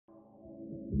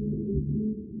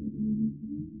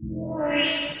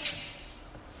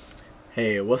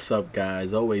Hey, what's up,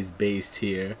 guys? Always based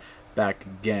here, back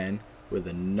again with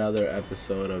another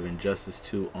episode of Injustice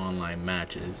 2 online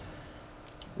matches.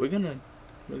 We're gonna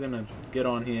get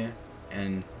on here,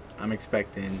 and I'm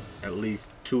expecting at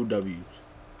least two W's,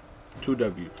 two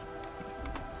W's.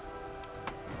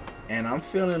 And I'm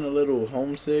feeling a little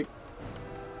homesick,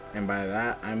 and by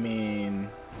that I mean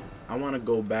I want to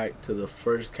go back to the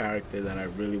first character that I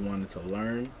really wanted to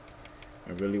learn,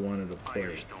 I really wanted to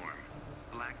play.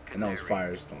 And that was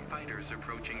Firestorm.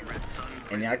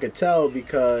 And I could tell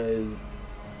because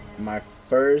my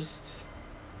first,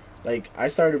 I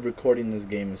started recording this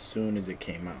game as soon as it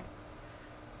came out.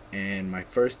 And my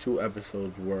first two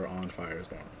episodes were on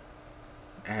Firestorm.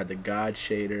 I had the God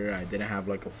shader. I didn't have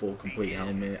a full complete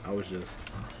helmet. I was just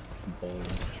balling.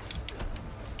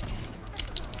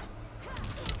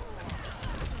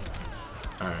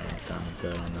 Alright, got me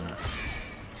good on that.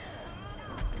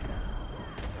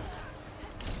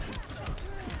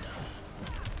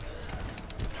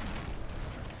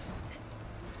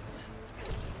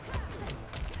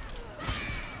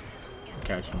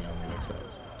 Catch me on the next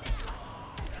house.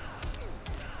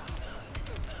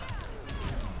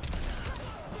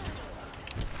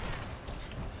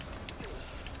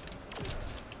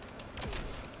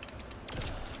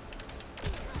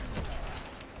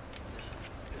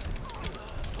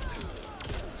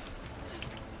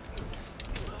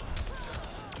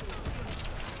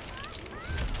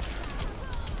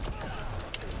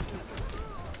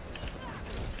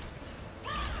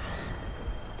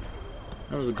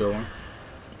 That was a good one.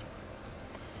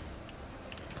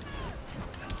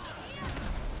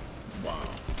 Wow.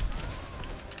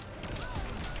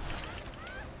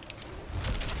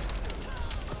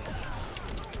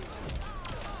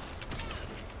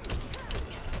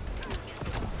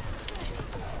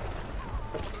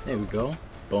 There we go.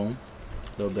 Boom.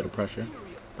 A little bit of pressure.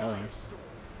 Bye.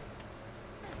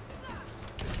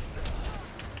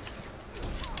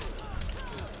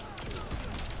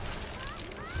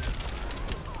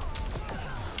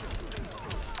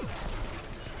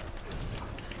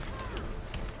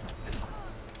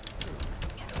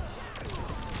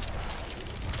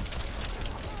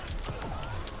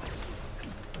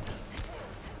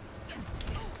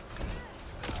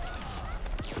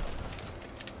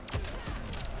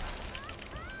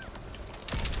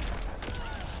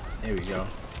 There we go.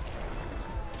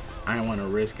 I didn't want to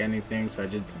risk anything, so I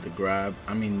just did the grab.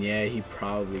 I mean, yeah, he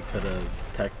probably could have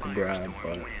teched the grab,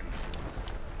 but,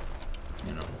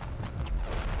 you know,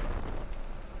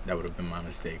 that would have been my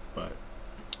mistake. But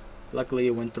luckily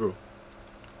it went through.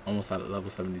 Almost at level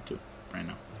 72 right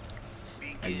now,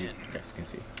 as you guys can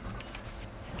see.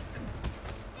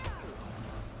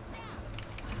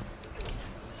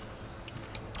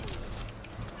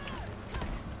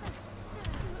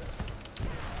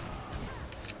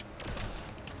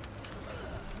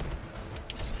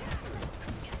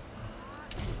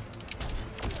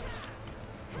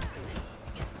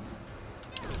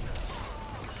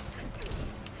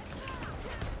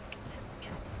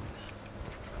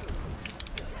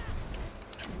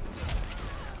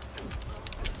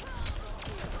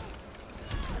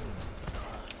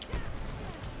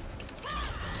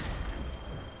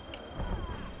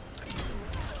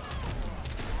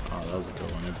 That was a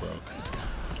good one, it broke.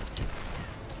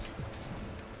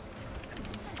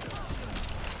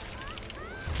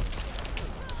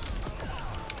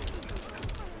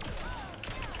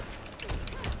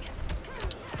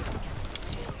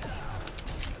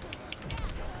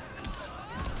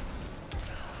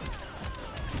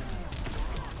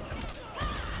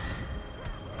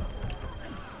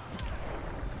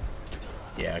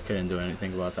 Yeah, I couldn't do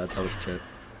anything about that toast chip.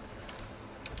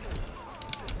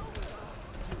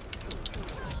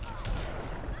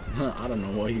 I don't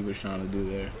know what he was trying to do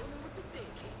there.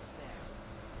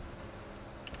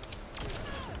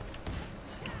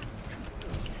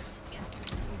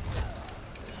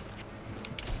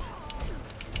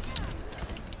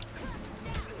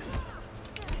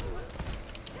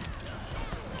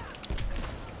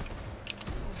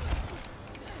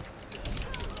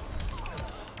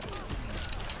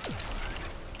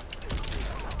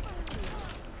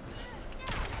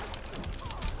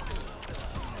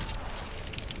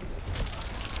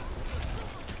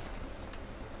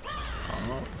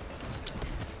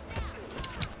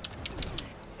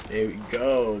 There we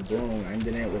go. Boom.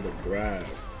 Ending it with a grab.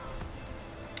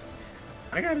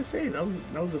 I gotta say, that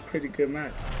was a pretty good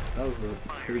match. That was a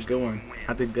pretty good one.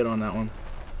 I did good on that one.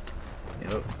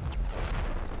 Yep.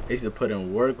 I used to put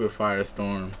in work with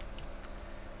Firestorm.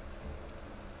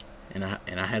 And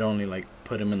I had only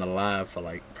put him in the lab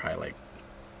for probably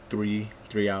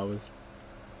 3 hours.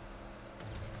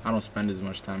 I don't spend as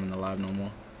much time in the lab no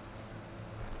more.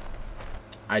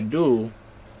 I do,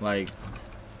 like,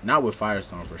 not with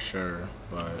Firestorm for sure,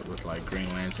 but with like Green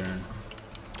Lantern.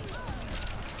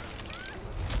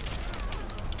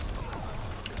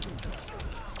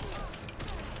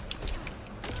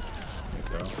 There you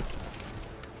go.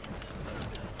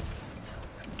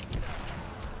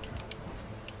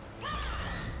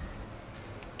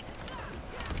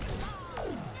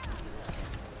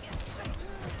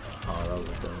 Oh, that was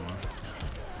a good one.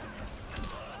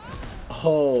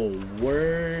 Oh,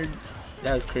 word.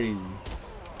 That's crazy.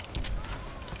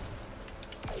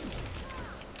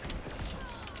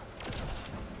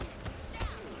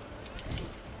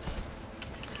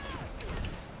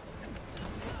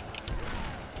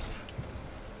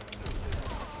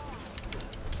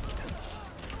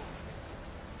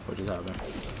 What just happened?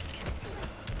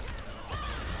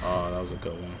 Oh, that was a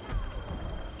good one.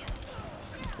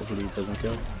 Hopefully it doesn't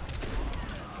kill.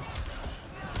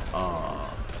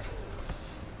 Oh,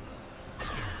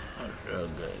 that's real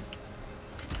good.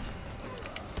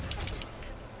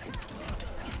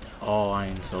 Oh, I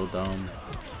am so dumb.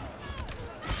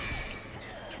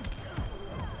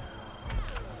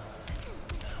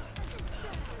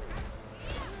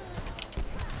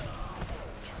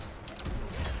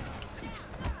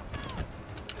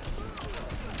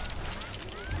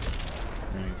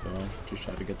 There you go. Just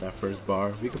try to get that first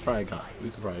bar. We could probably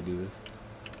do this.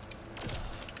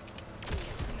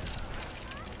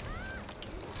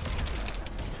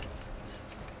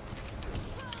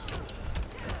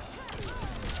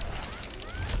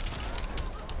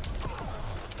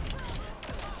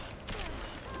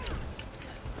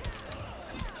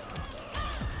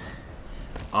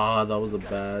 Ah, that was a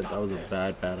bad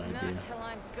idea.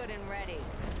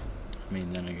 I mean,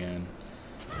 then again,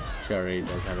 she already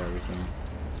does have everything.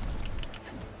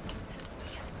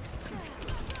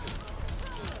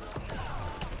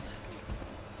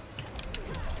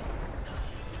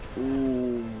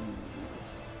 Ooh.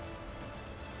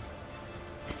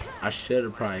 I should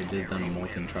have probably just done a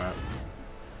molten trap.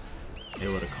 It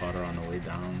would have caught her on the way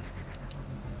down.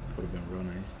 Would have been real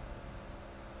nice.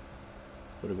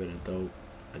 Would have been a dope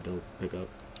pickup.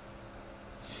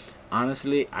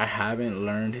 Honestly, I haven't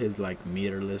learned his like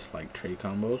meterless like trade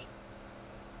combos.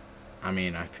 I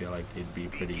mean, I feel like they'd be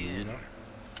pretty easy though.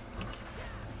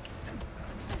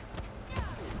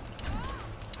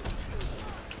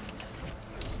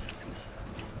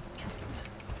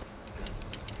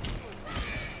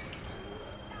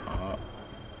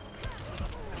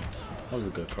 That was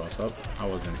a good cross up. I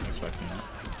wasn't expecting that.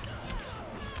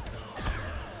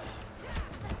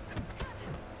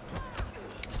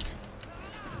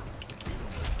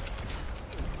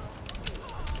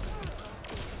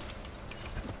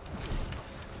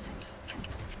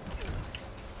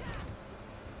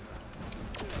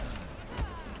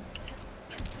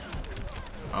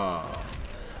 Oh.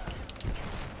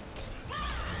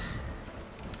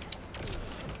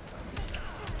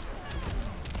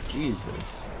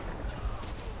 Jesus.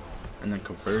 And then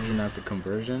conversion after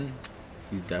conversion,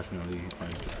 he's definitely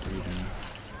like breathing.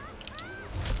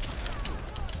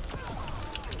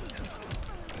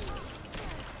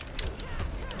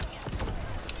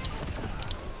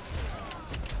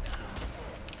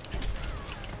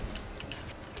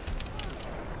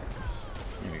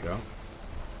 There we go.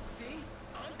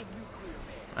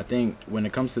 I think when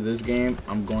it comes to this game,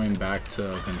 I'm going back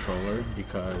to a controller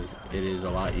because it is a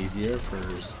lot easier for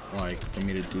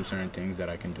me to do certain things that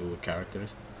I can do with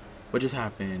characters. What just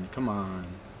happened? Come on.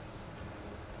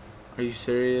 Are you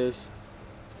serious?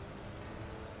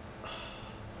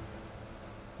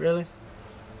 Really?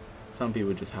 Some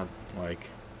people just have like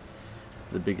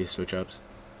the biggest switch ups.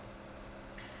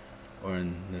 Or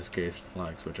in this case,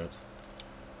 like switch ups.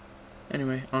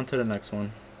 Anyway, on to the next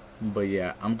one. But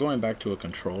yeah, I'm going back to a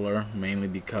controller mainly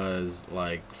because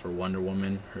like for Wonder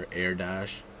Woman, her air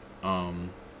dash,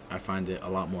 I find it a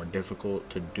lot more difficult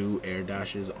to do air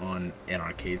dashes on an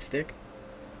arcade stick,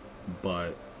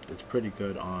 but it's pretty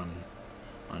good on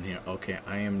here. Okay,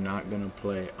 I am not gonna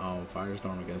play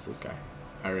Firestorm against this guy.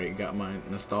 I already got my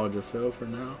nostalgia fill for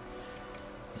now.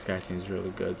 This guy seems really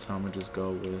good, so I'm gonna just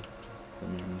go with the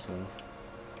man himself.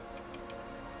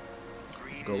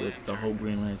 Go with the whole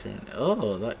Green Lantern.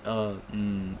 Oh, that I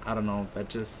don't know.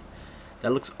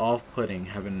 That looks off-putting,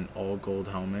 having an all gold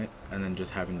helmet and then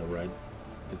just having the red.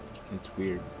 It's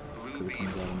weird because it comes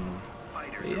out of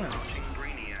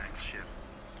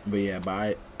nowhere.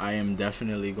 But I am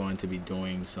definitely going to be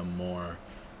doing some more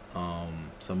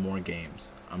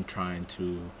games. I'm trying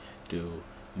to do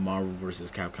Marvel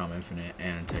vs. Capcom Infinite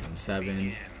and Tekken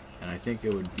 7, and I think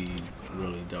it would be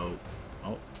really dope.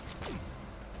 Oh.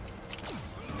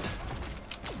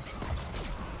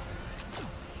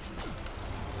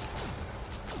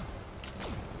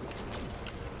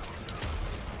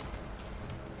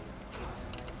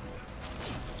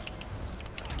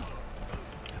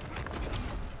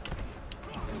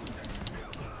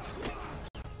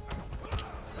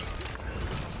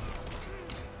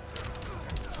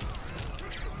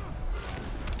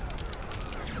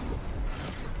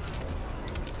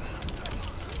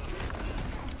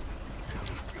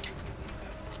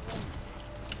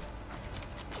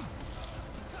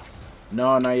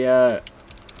 No, not yet.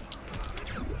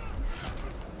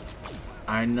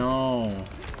 I know.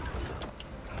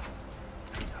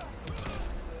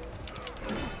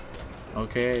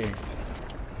 Okay.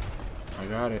 I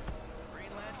got it.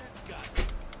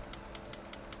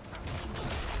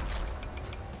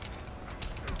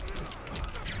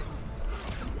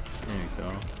 There you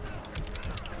go.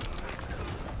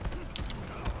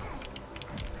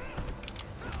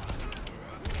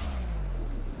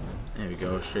 There we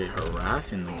go. Straight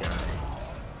harassing the guy.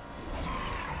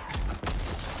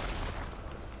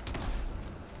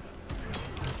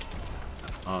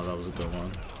 Oh, that was a good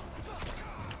one.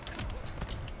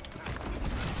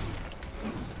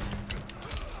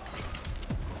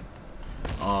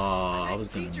 Oh, I was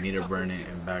gonna meter burn it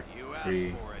and back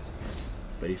 3,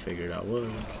 but he figured out what.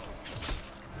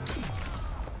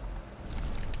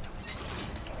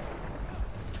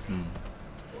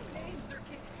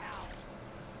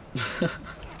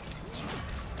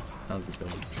 That was a good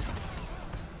one.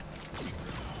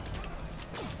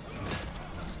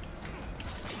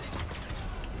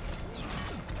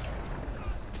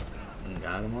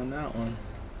 Got him on that one.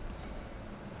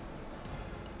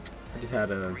 I just had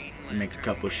to make a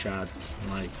couple shots,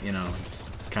 like, you know,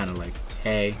 just kind of like,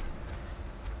 hey,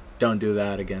 don't do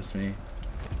that against me,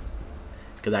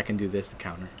 because I can do this to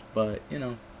counter. But, you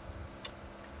know,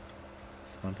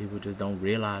 some people just don't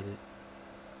realize it,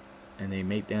 and they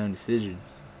make their own decisions.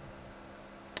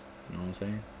 You know what I'm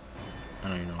saying? I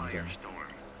don't even know what I'm saying.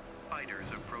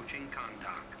 Fighters approaching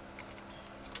contact.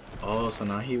 Oh, so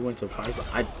now he went to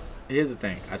 5. Here's the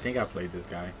thing. I think I played this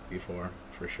guy before,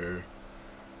 for sure.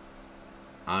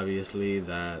 Obviously,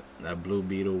 that blue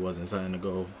beetle wasn't something to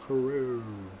go hurrah,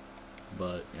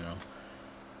 but you know,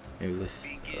 maybe this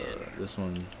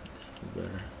one is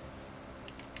better.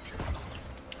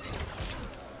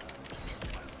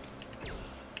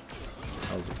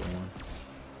 That was a good one.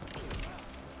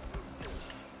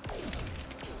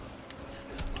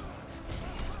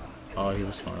 Oh, he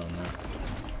was smart on that.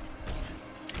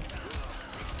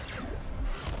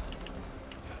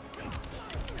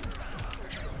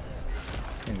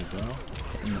 There we go.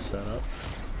 In the setup.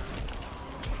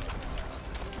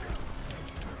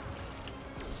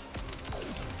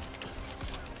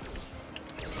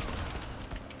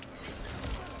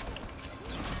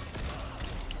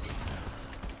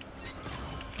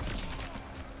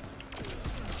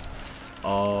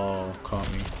 Oh,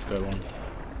 caught me. Good one.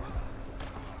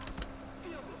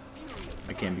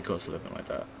 I can't be close slipping like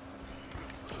that.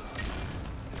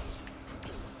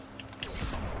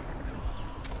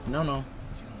 No, no.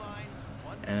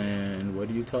 And what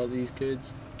do you tell these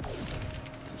kids?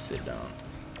 To sit down.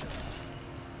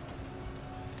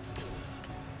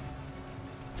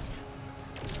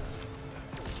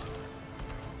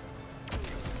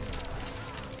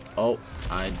 Oh,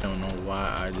 I don't know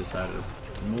why I decided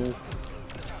to move.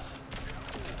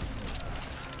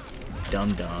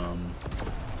 Dum dum.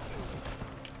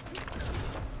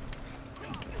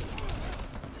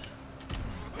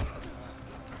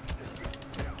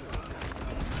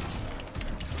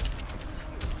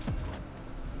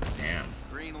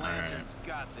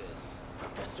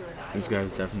 This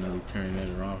guy's definitely turning it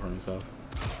around for himself.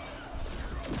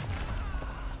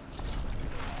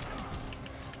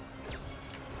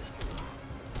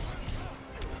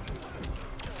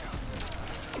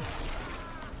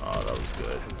 Oh, that was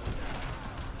good.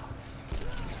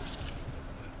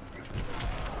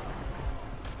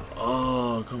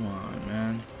 Oh, come on,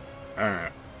 man.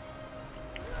 Alright.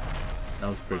 That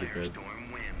was pretty good.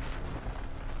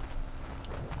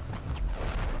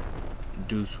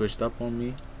 Dude switched up on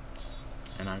me.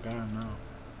 And I got him now.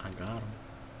 I got him.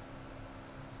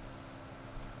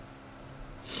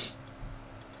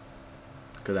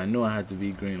 Because I knew I had to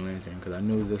be Green Lantern. Because I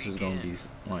knew this was going to be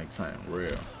like something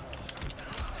real.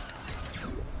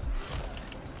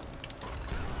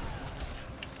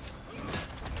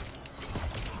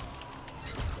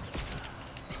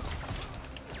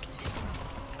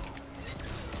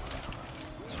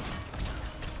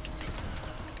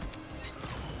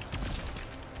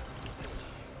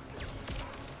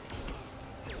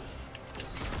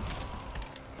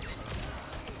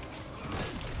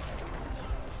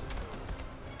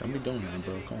 Don't be doing that,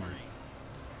 bro. Come on.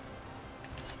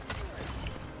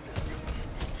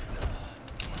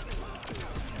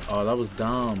 Oh, that was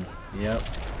dumb. Yep.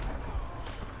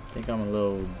 I think I'm a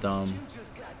little dumb.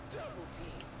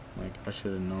 Like, I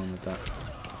should have known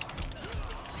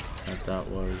that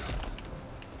was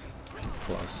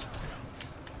plus.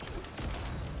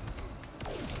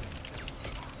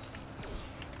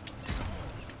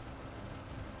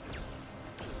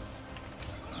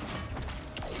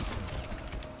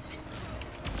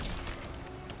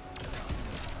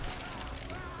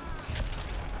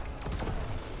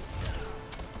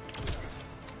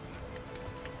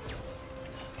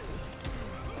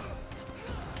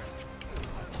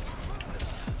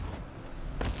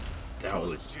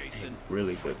 was a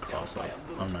really good cross up.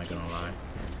 I'm not gonna lie.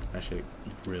 That shit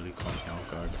really caught me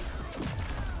off guard.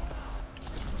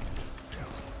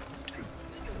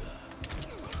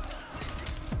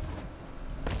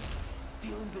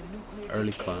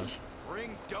 Early clash.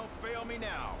 Ring, don't fail me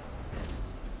now.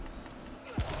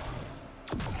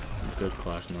 Good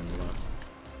clash nonetheless.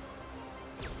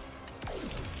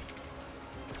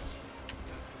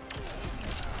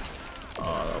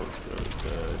 Oh, that was really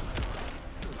good.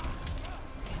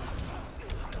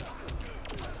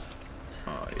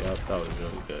 Oh, yep, that was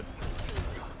really good.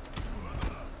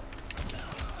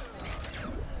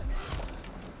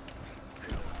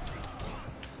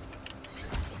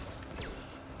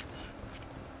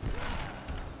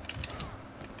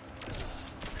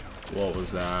 What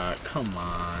was that? Come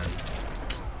on.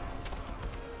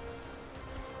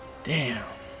 Damn.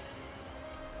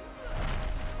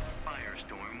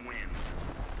 Firestorm wins.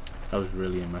 That was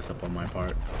really a mess up on my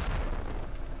part.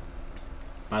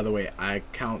 By the way, I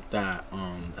count that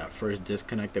that first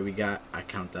disconnect that we got, I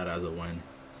count that as a win.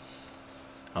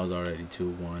 I was already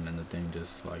 2-1 and the thing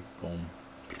just like boom.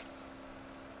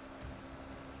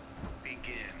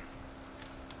 Begin.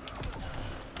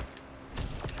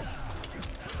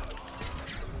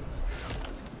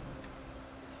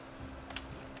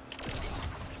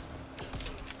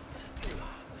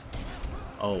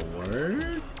 Oh,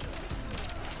 word?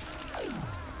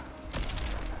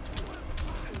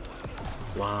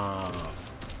 Wow.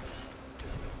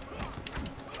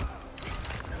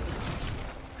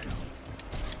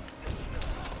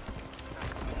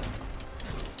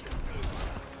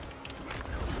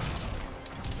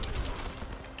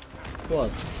 What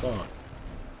the fuck?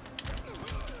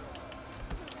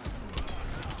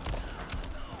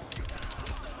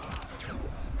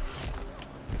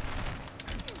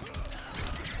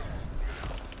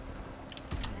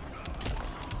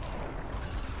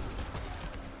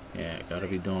 Yeah, gotta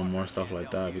be doing more stuff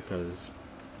like that because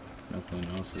nothing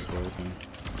else is working.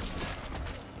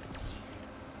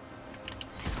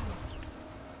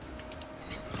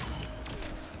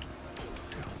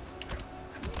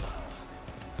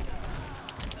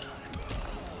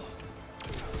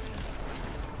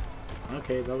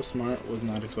 Okay, that was smart. Was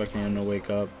not expecting him to wake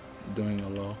up doing a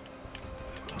low.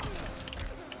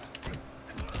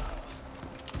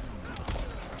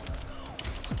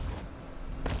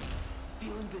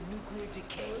 Feeling the nuclear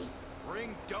decay?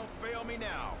 Ring, don't fail me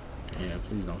now. Yeah,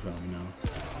 please don't fail me now.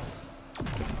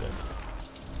 Good.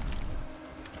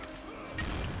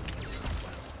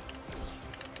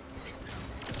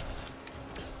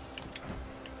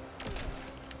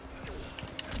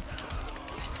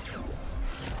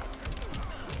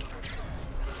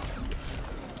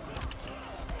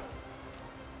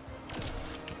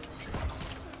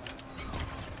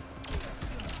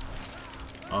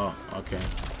 Oh, okay.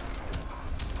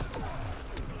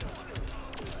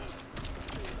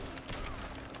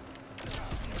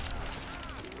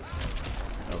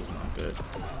 That was not good.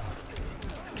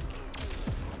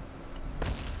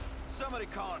 Somebody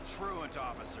call a truant,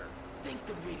 officer. Think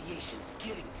the radiation's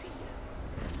getting to you.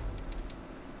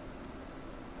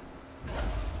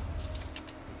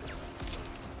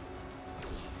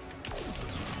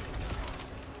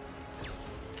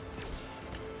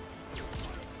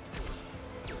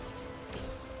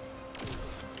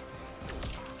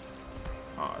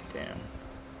 Oh, damn.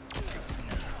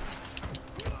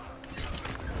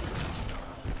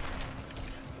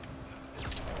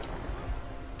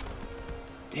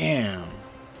 Damn.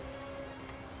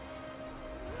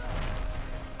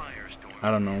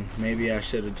 I don't know. Maybe I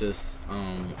should have just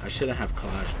I shouldn't have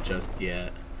clashed just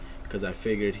yet because I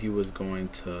figured he was going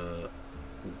to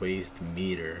waste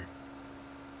meter.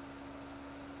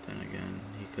 Then again,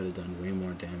 he could have done way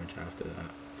more damage after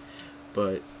that.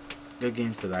 But good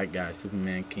games to that guy,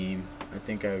 Superman Keem. I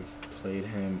think I've played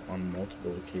him on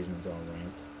multiple occasions on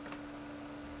ranked.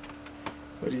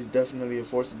 But he's definitely a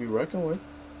force to be reckoned with.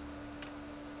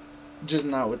 Just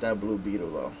not with that blue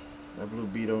beetle though. That blue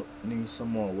beetle needs some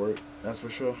more work, that's for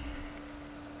sure.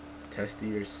 Test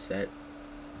eater set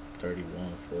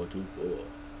 31424.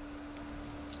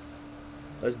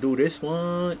 Let's do this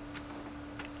one.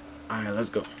 Alright, let's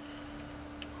go.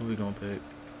 Who we gonna pick?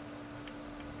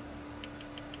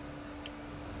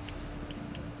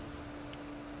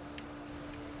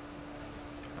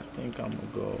 I think I'm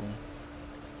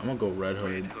gonna go Red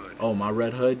Hood. Oh, my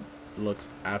Red Hood looks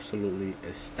absolutely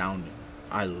astounding.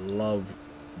 I love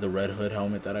the Red Hood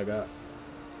helmet that I got.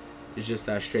 It's just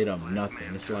that straight up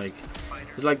nothing. It's like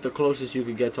the closest you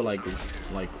could get to like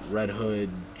Red Hood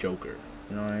Joker.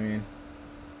 You know what I mean?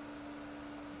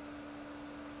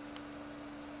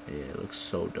 Yeah, it looks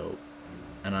so dope.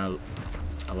 And I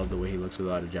love the way he looks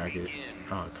without a jacket.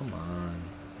 Oh, come on.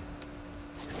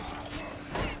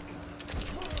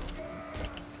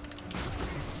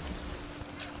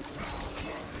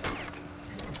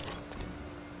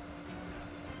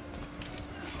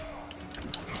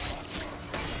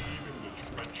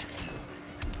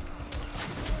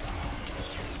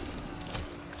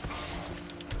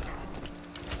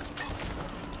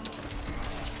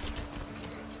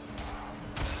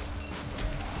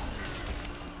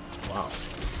 Wow.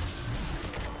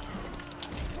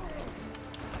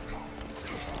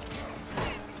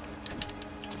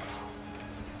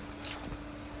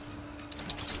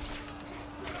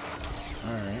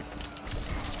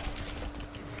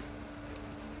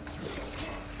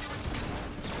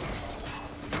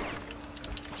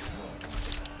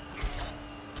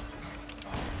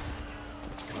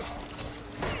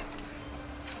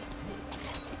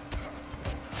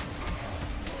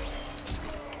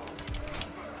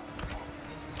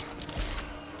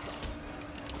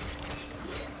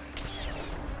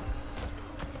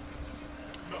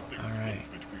 All right.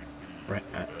 Right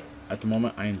at the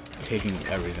moment, I am taking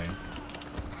everything.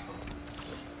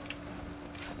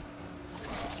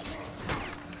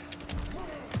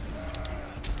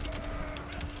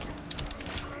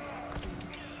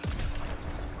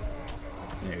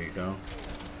 There you go.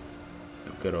 A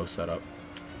good old setup.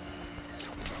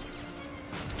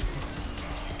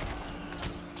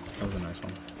 That was a nice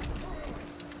one.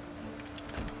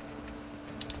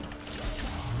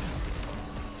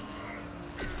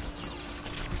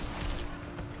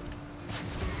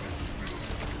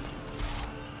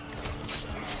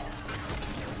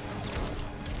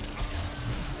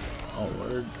 Oh,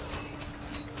 word.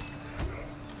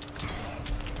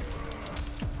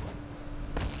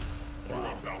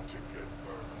 Wow.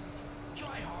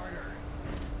 Try harder.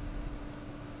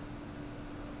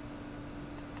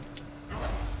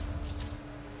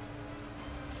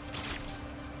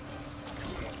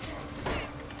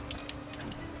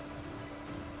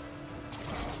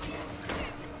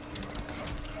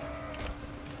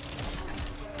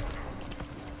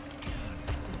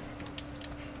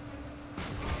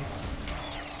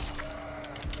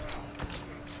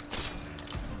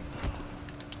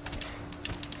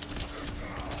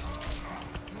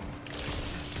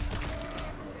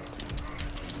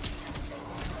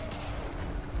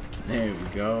 There we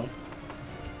go.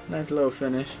 Nice little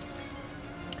finish.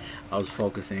 I was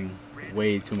focusing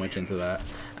way too much into that.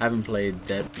 I haven't played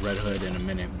Dead Red Hood in a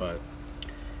minute, but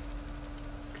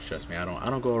trust me, I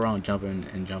don't go around jumping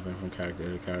from character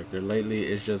to character. Lately,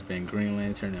 it's just been Green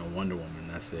Lantern and Wonder Woman.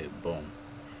 That's it. Boom.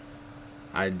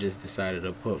 I just decided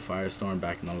to put Firestorm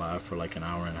back in the live for like an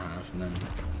hour and a half, and then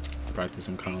practice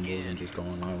some combos and just go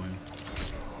on my way.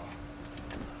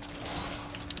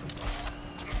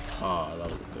 Oh, that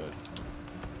was good.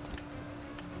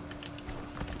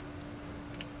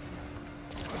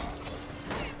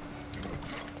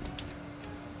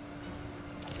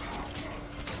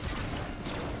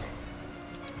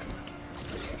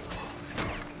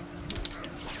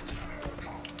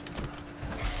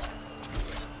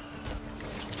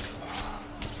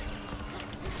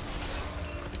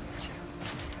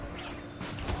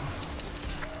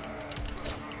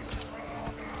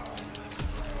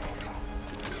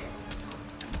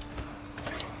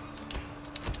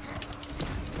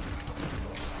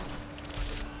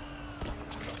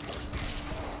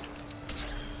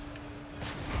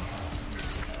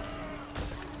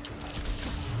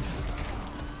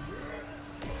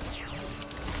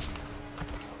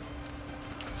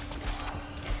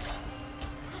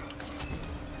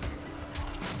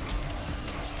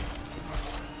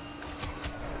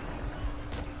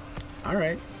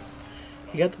 Alright.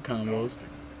 He got the combos.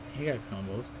 He got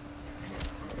combos.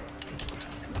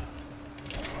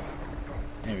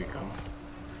 There we go.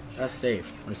 That's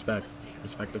safe. Respect.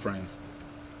 Respect the frames.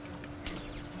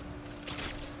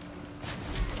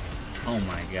 Oh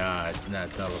my god, that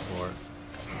teleport.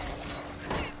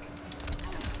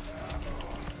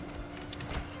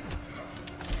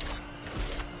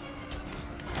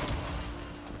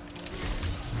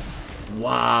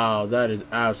 Wow, that is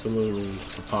absolutely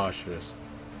preposterous.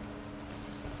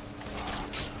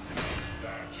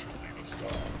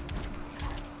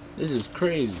 This is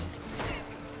crazy.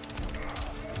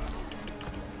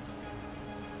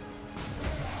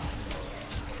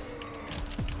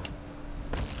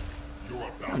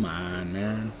 Come on,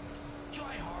 man.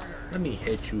 Let me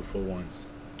hit you for once.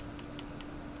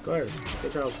 Go ahead,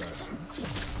 get your house back.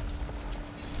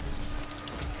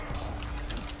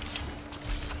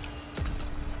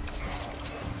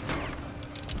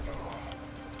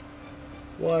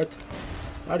 What?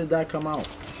 How did that come out?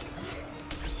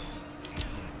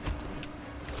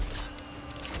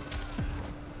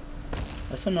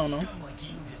 That's a no-no.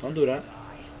 Don't do that.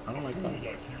 I don't like that. Like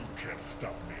you can't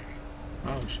stop me.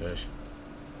 Oh, shush.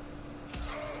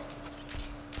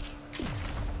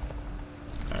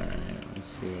 Alright, let's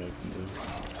see what I can do.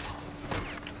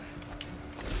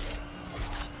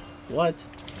 What?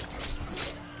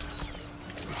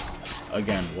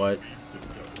 Again, what?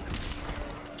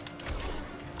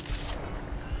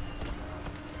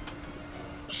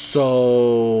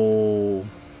 So,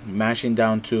 mashing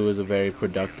down 2 is a very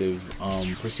productive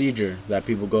procedure that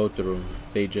people go through.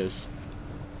 They just,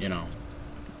 you know,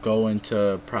 go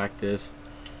into practice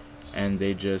and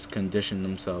they just condition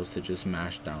themselves to just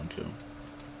mash down 2.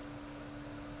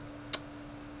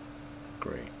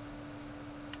 Great.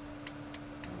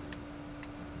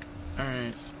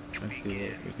 Alright, let's see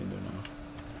what we can do now.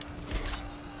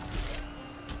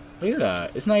 Look at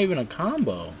that. It's not even a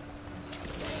combo.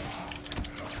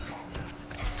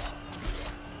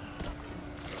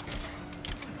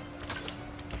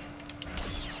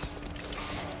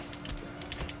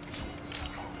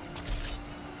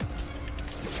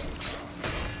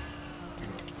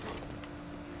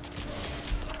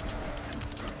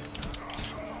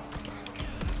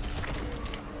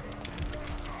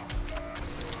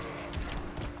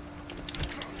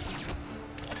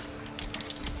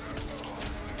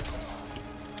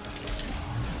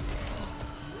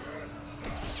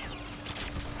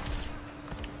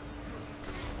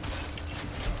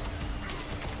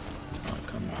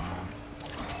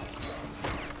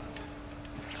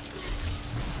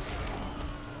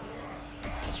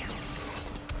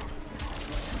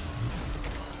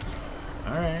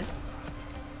 Alright.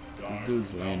 This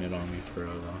dude's laying it on me for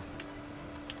real though.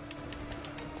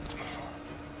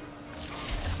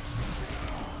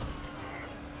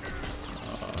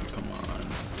 Oh, come on.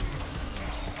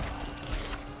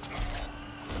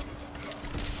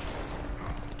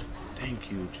 Thank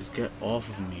you. Just get off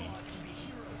of me.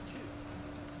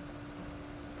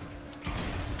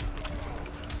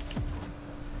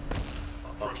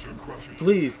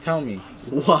 Please tell me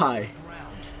why.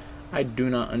 I do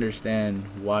not understand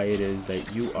why it is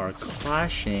that you are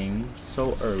clashing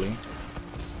so early.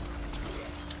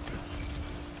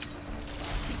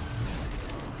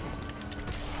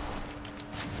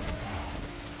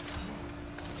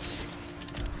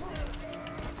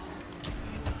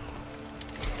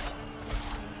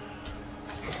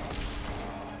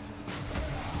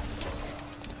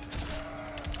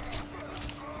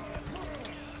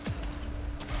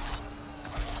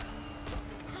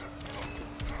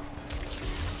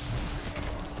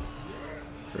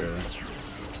 Really?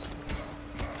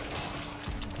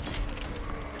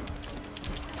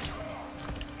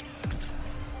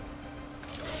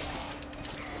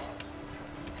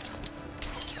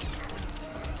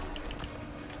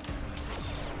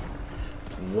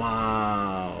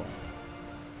 Wow.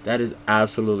 That is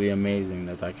absolutely amazing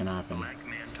that that can happen.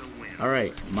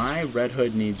 Alright, my Red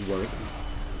Hood needs work.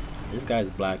 This guy's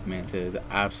Black Manta is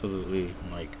absolutely,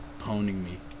 like, poning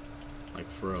me. Like,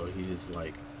 for real, he is,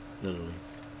 like, literally.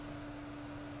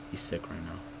 He's sick right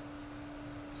now.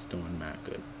 He's doing mad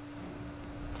good.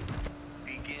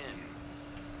 Begin.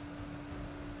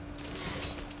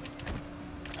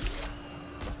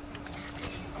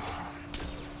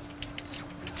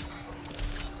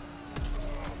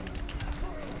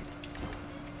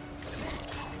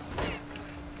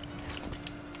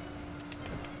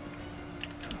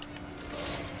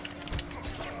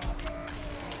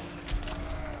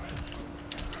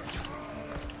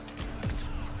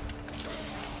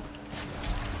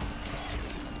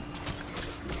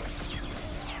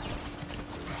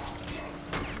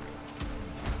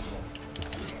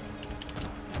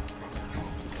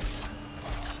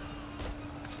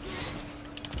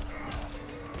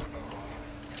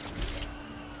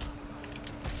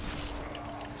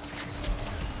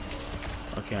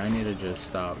 Okay, I need to just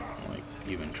stop, like,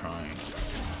 even trying.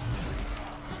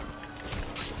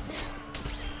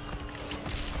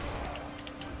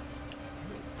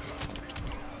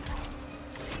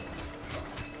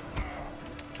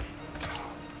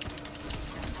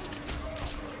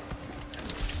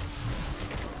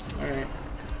 Alright.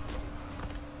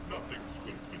 Nothing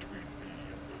stands between me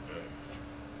and revenge.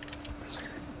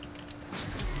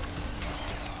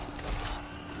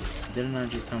 Didn't I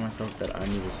just tell myself that I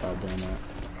need to stop doing that?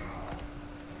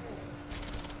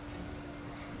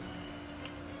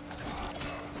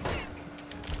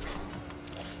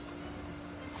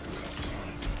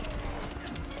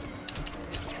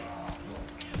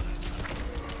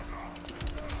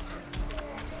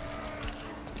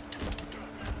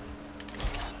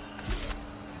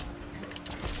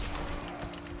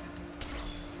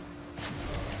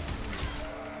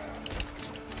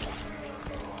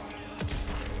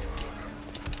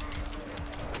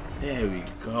 There we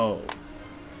go.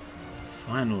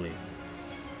 Finally.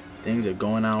 Things are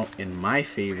going out in my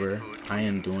favor. I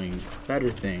am doing better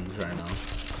things right now.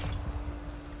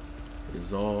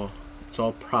 It's all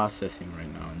processing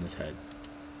right now in this head.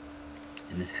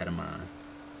 In this head of mine.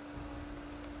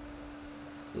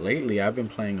 Lately, I've been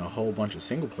playing a whole bunch of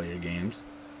single-player games,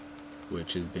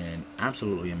 which has been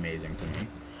absolutely amazing to me.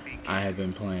 I have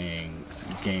been playing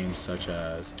games such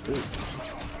as... Ooh.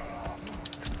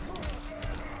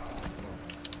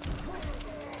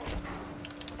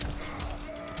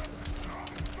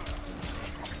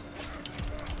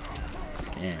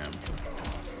 Damn.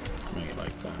 Make it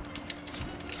like that.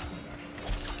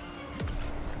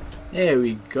 There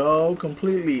we go.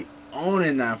 Completely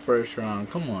owning that first round.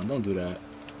 Come on, don't do that.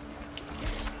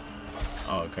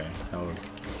 Oh, okay.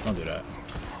 Don't do that.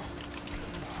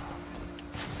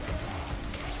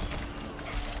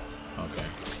 Okay.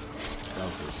 That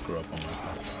was a screw up on my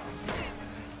part.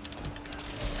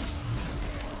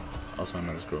 Also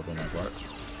another screw up on my part.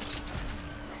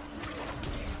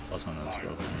 Also another screw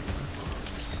up on my part.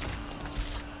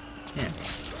 Yeah.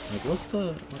 Like, what's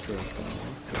the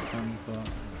term called?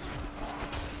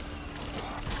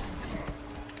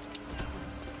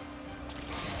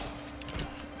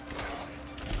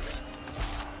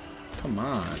 Come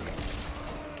on.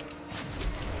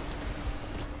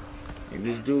 Like,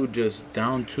 this dude just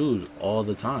down twos all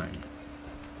the time.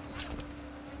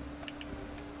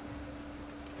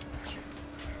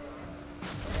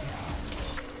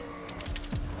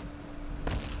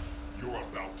 You're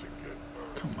about to get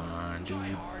burned. Come on,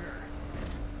 dude.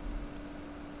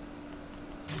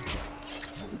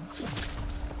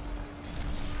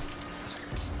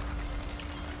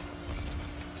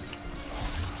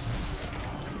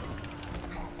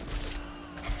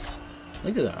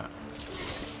 Look at that.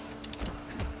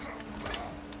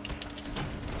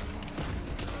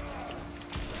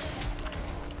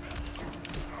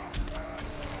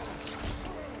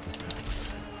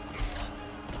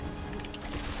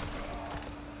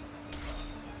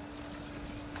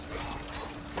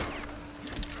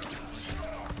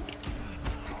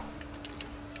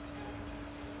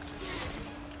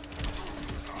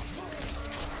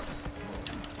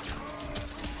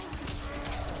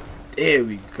 There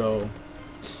we go.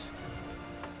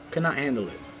 Could not handle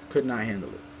it. Could not handle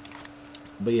it.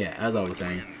 But yeah, as I was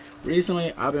saying,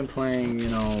 recently I've been playing, you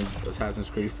know, Assassin's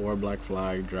Creed 4, Black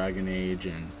Flag, Dragon Age,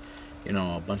 and, you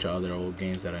know, a bunch of other old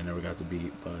games that I never got to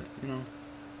beat. But, you know,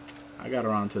 I got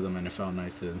around to them and it felt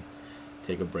nice to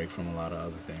take a break from a lot of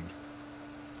other things.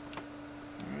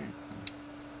 Alright.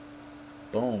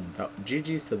 Boom.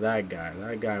 GG's to that guy.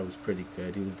 That guy was pretty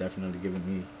good. He was definitely giving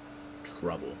me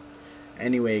trouble.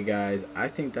 Anyway, guys, I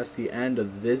think that's the end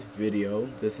of this video,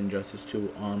 this Injustice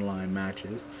 2 online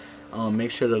matches. Make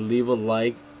sure to leave a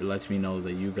like. It lets me know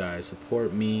that you guys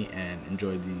support me and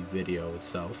enjoy the video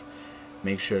itself.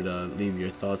 Make sure to leave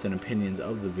your thoughts and opinions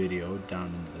of the video down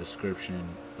in the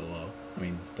description below. I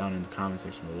mean, down in the comment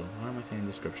section below. Why am I saying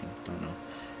description? Don't know.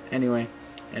 Anyway,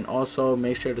 and also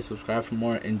make sure to subscribe for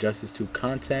more Injustice 2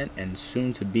 content and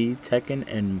soon to be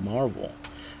Tekken and Marvel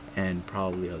and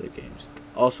probably other games.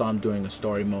 Also, I'm doing a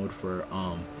story mode for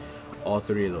all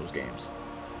three of those games.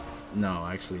 No,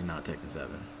 actually not Tekken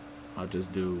 7. I'll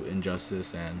just do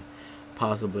Injustice and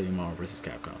possibly Marvel vs.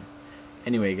 Capcom.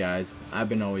 Anyway, guys, I've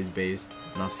been Always Based,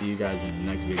 and I'll see you guys in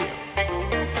the next video.